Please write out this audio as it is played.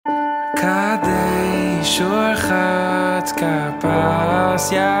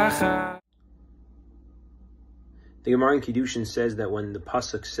The Gemara in Kiddushin says that when the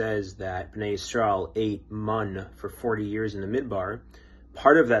pasuk says that Bnei Yisrael ate mun for 40 years in the Midbar,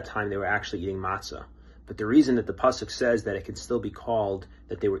 part of that time they were actually eating matzah. But the reason that the pasuk says that it can still be called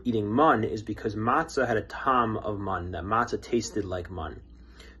that they were eating mun is because matzah had a tam of mun, that matzah tasted like mun.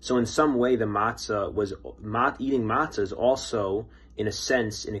 So in some way, the matzah was eating matzah is also, in a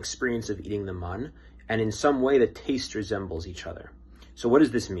sense, an experience of eating the mun, and in some way the taste resembles each other. So what does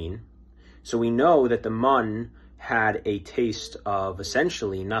this mean? So we know that the mun had a taste of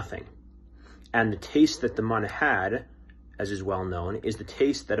essentially nothing. And the taste that the mun had, as is well known, is the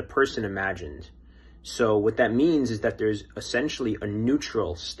taste that a person imagined. So what that means is that there's essentially a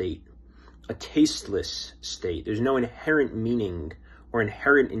neutral state, a tasteless state. There's no inherent meaning or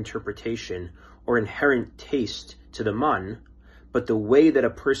inherent interpretation or inherent taste to the mun, but the way that a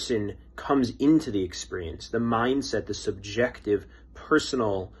person comes into the experience, the mindset, the subjective,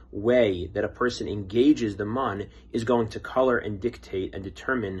 personal way that a person engages the mun is going to color and dictate and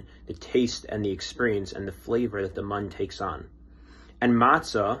determine the taste and the experience and the flavor that the mun takes on. And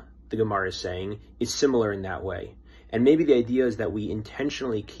matzah, the Gemara is saying, is similar in that way. And maybe the idea is that we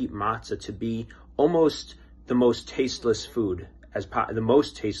intentionally keep matzah to be almost the most tasteless food, the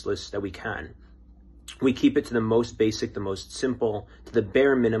most tasteless that we can. We keep it to the most basic, the most simple, to the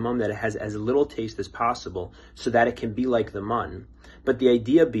bare minimum, that it has as little taste as possible so that it can be like the mun. But the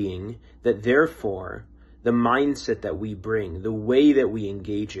idea being that therefore the mindset that we bring, the way that we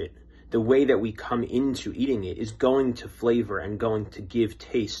engage it, the way that we come into eating it is going to flavor and going to give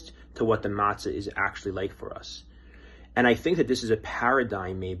taste to what the matzah is actually like for us. And I think that this is a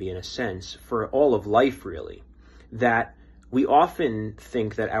paradigm, maybe in a sense, for all of life really, that we often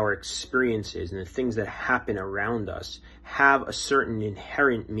think that our experiences and the things that happen around us have a certain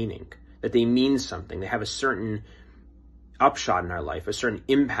inherent meaning, that they mean something, they have a certain upshot in our life, a certain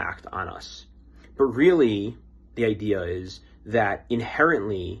impact on us. But really, the idea is that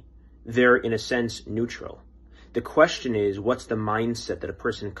inherently, they're in a sense neutral. The question is, what's the mindset that a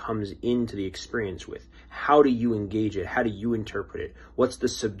person comes into the experience with? How do you engage it? How do you interpret it? What's the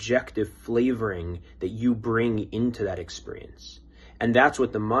subjective flavoring that you bring into that experience? And that's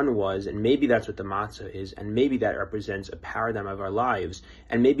what the mun was, and maybe that's what the matzah is, and maybe that represents a paradigm of our lives,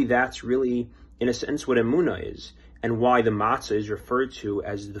 and maybe that's really, in a sense, what emunah is, and why the matzah is referred to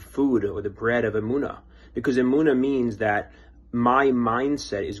as the food or the bread of emunah. Because emunah means that my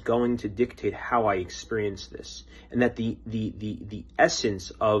mindset is going to dictate how I experience this, and that the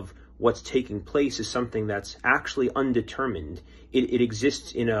essence of what's taking place is something that's actually undetermined. It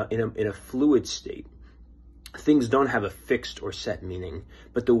exists in a fluid state. Things don't have a fixed or set meaning,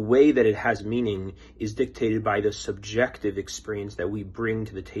 but the way that it has meaning is dictated by the subjective experience that we bring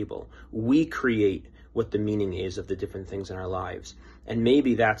to the table. We create what the meaning is of the different things in our lives. And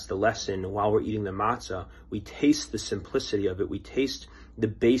maybe that's the lesson while we're eating the matzah. We taste the simplicity of it. We taste the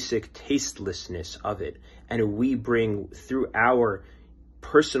basic tastelessness of it. And we bring through our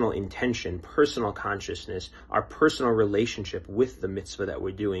personal intention, personal consciousness, our personal relationship with the mitzvah that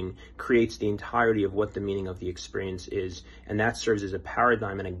we're doing creates the entirety of what the meaning of the experience is. And that serves as a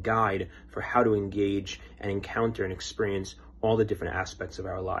paradigm and a guide for how to engage and encounter and experience all the different aspects of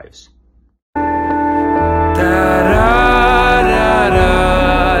our lives.